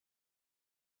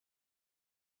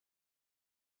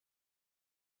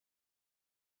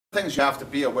Things you have to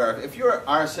be aware of. If you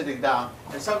are sitting down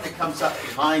and somebody comes up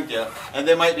behind you and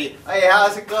they might be, hey,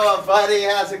 how's it going, buddy,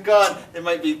 how's it going? They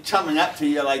might be chumming up to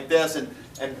you like this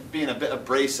and being a bit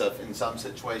abrasive in some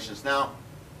situations. Now,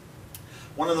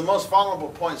 one of the most vulnerable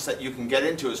points that you can get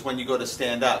into is when you go to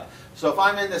stand up. So if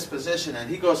I'm in this position and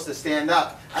he goes to stand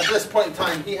up, at this point in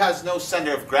time he has no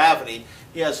center of gravity,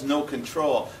 he has no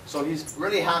control. So he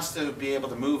really has to be able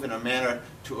to move in a manner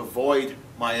to avoid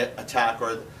my attack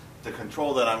or the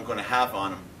control that I'm going to have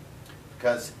on him.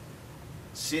 Because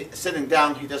sitting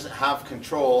down, he doesn't have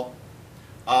control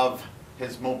of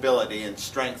his mobility and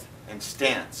strength and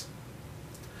stance,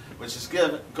 which is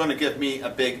going to give me a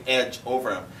big edge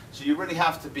over him. So you really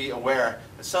have to be aware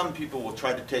that some people will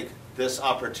try to take this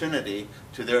opportunity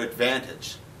to their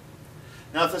advantage.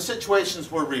 Now, if the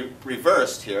situations were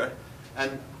reversed here,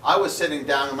 and I was sitting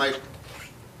down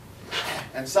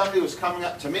and somebody was coming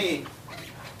up to me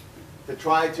to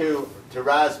try to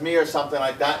razz me or something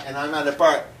like that, and I'm at a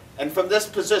bar. And from this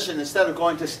position, instead of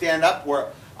going to stand up where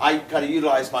I got to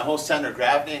utilize my whole center of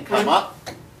gravity and come up,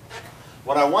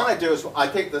 what I want to do is I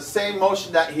take the same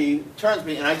motion that he turns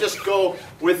me and I just go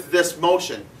with this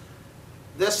motion.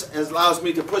 This allows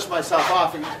me to push myself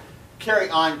off and carry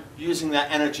on using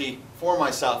that energy for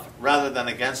myself rather than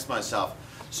against myself.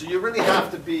 So you really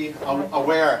have to be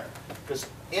aware, because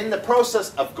in the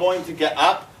process of going to get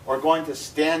up or going to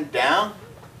stand down,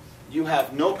 you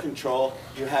have no control,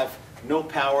 you have no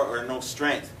power or no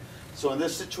strength. So in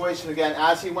this situation again,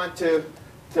 as he went to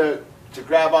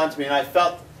grab onto me and I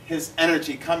felt his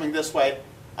energy coming this way,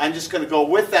 I'm just going to go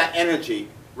with that energy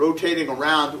rotating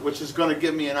around, which is going to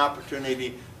give me an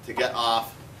opportunity to get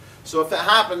off. So if it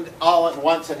happened all at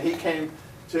once and he came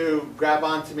to grab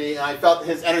onto me and I felt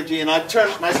his energy and I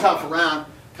turned myself around,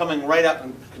 coming right up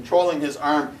and controlling his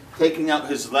arm, taking out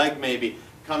his leg maybe,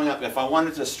 coming up. If I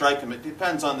wanted to strike him, it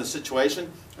depends on the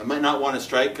situation. I might not want to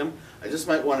strike him. I just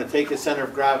might want to take his center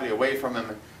of gravity away from him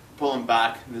and pull him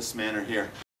back in this manner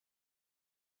here.